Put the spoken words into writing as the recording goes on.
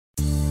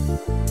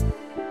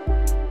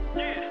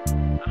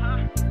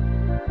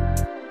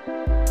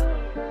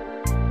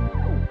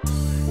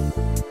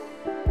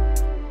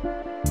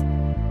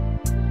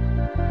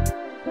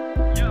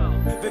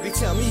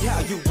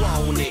you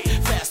want it?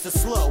 Fast or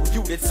slow,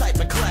 you the type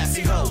of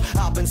classy hoe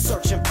I've been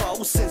searching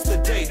for since the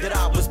day that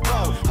I was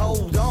born.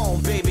 Hold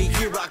on, baby,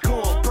 here I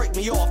come. Break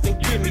me off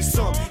and give me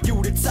some.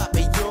 You the type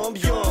of yum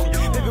yum.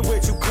 Baby,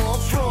 where'd you come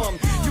from?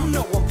 You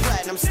know I'm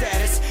platinum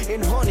status,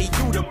 and honey,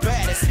 you the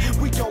baddest.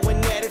 We going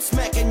at it,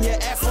 smacking your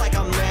ass like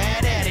I'm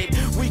mad at it.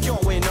 We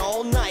going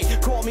all night,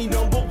 call me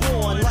number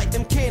one. Light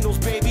them candles,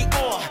 baby,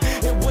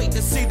 and wait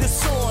to see the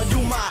sun.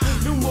 You my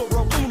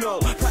numero uno,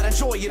 pride and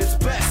joy at its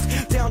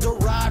best. Down to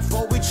ride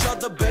for each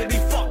other, baby,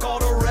 fuck all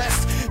the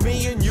rest.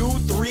 Me and you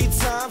 3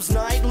 times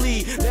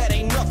nightly, that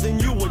ain't nothing,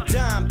 you a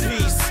dime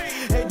piece.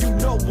 And you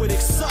know what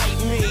excite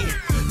me.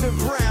 Them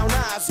brown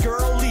eyes,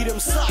 girl, leave them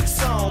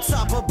socks on.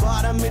 Top or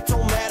bottom, it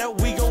don't matter,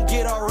 we gon'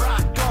 get our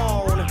rock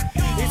on.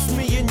 It's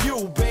me and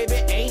you, baby,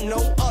 ain't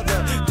no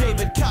other.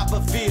 David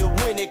Copperfield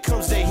when it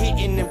comes to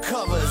hitting them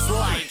covers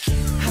like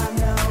I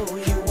know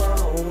you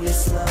want it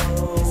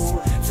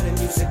slow. To the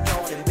music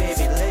going,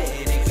 baby,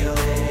 let it go,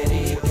 let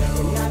it go.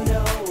 And I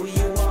know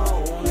you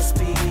want to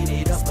speed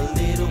it up a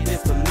little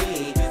bit for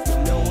me. You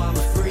know I'm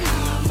a freak.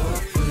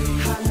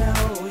 I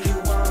know you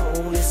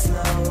want it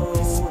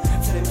slow.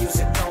 To the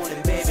music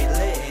going, baby,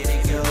 let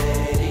it go,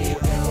 let it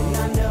go. And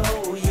I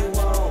know you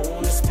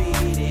want to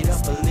speed it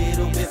up a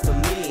little bit for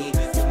me.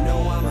 You know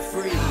I'm a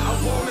freak. I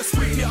wanna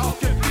sweep you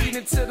off your feet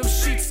into them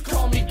sheets.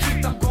 Call me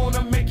Keith, I'm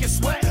gonna make you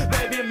sweat,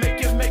 baby,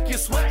 make you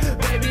sweat,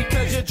 baby,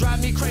 cause you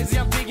drive me crazy.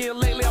 I'm thinking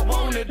lately I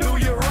wanna do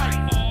you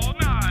right. All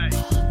night,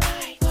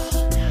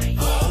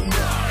 all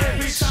night.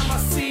 Every time I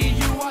see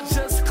you, I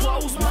just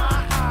close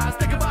my eyes.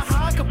 Think about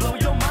how I could blow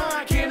your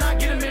mind. Can I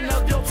get a minute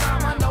of your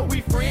time? I know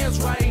we friends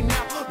right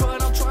now,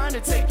 but I'm trying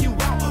to take you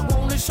out.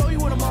 Wanna show you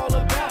what I'm all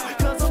about,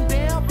 cause I'm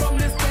down from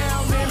this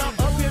town, and I'm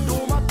up here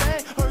doing my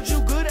thing. Heard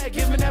you good at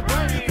giving that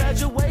brain.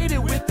 Graduated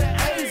with the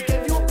A's,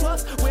 gave you a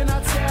plus when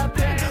I tapped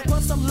that.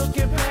 Plus I'm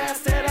looking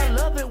past that, I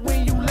love it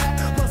when you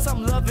laugh. Plus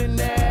I'm loving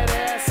that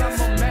ass, I'm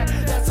a man,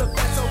 that's a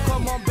fact. So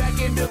come on back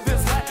into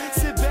this lap.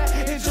 Sit back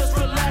and just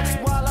relax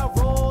while I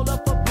roll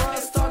up a blunt,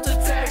 start to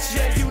text.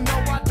 Yeah, you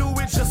know I do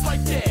it just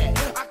like that.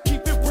 I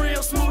keep it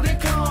real smooth and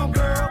calm,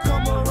 girl.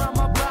 Come around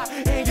my block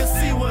and you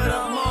see what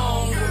I'm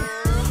on.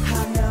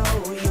 I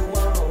know you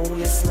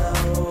want it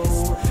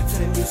slow. To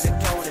the music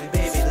going,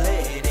 baby,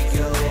 let it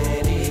go,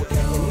 let it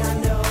go. And I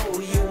know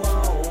you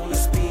want to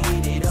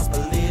speed it up a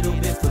little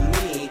bit for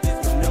me.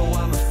 You know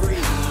I'm a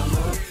freak.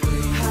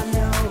 I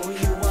know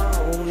you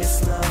want it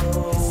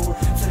slow.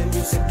 To the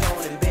music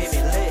going, baby,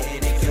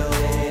 let it go,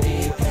 let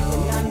it go.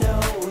 And I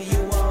know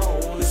you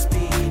want to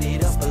speed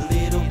it up a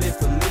little bit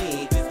for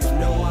me. You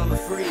know I'm a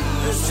freak.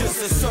 there's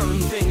just a certain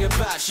thing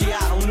about you,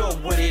 I don't know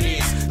what it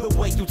is. The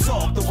way you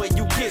talk, the way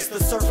you kiss, the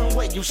certain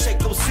way you shake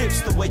those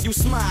hips, the way you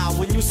smile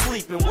when you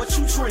sleeping, what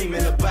you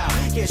dreaming about.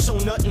 Can't show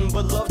nothing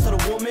but love to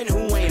the woman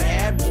who ain't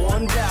had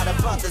one doubt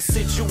about the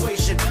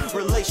situation,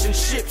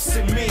 relationships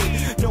and me.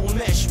 No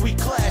mesh, we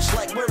clash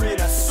like we're in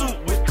a suit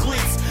with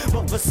cleats.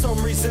 But for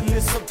some reason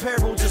this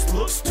apparel just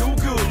looks too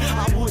good.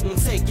 I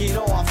wouldn't take it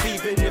off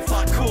even if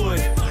I could.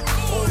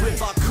 Or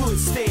if I could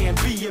stand,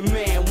 be a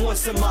man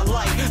once in my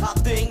life. I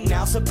think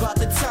now's about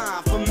the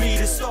time for me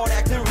to start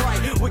acting right.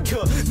 With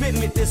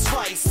commitment, this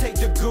fights take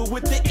the good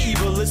with the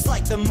evil. It's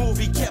like the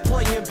movie kept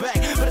playing back,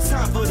 but it's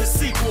time for the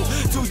sequel.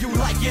 Do you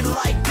like it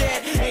like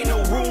that? Ain't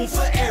no room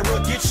for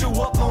error. Get you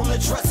up on the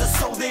dresser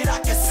so that I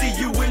can see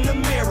you in the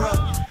mirror.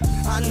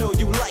 I know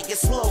you like it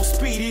slow,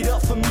 speed it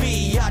up for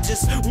me. I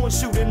just want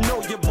you to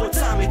know your boy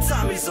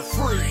Tommy's a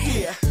freak,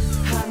 yeah.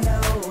 I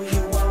know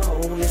you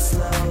want it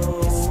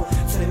slow.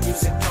 To the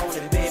music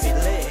going, baby.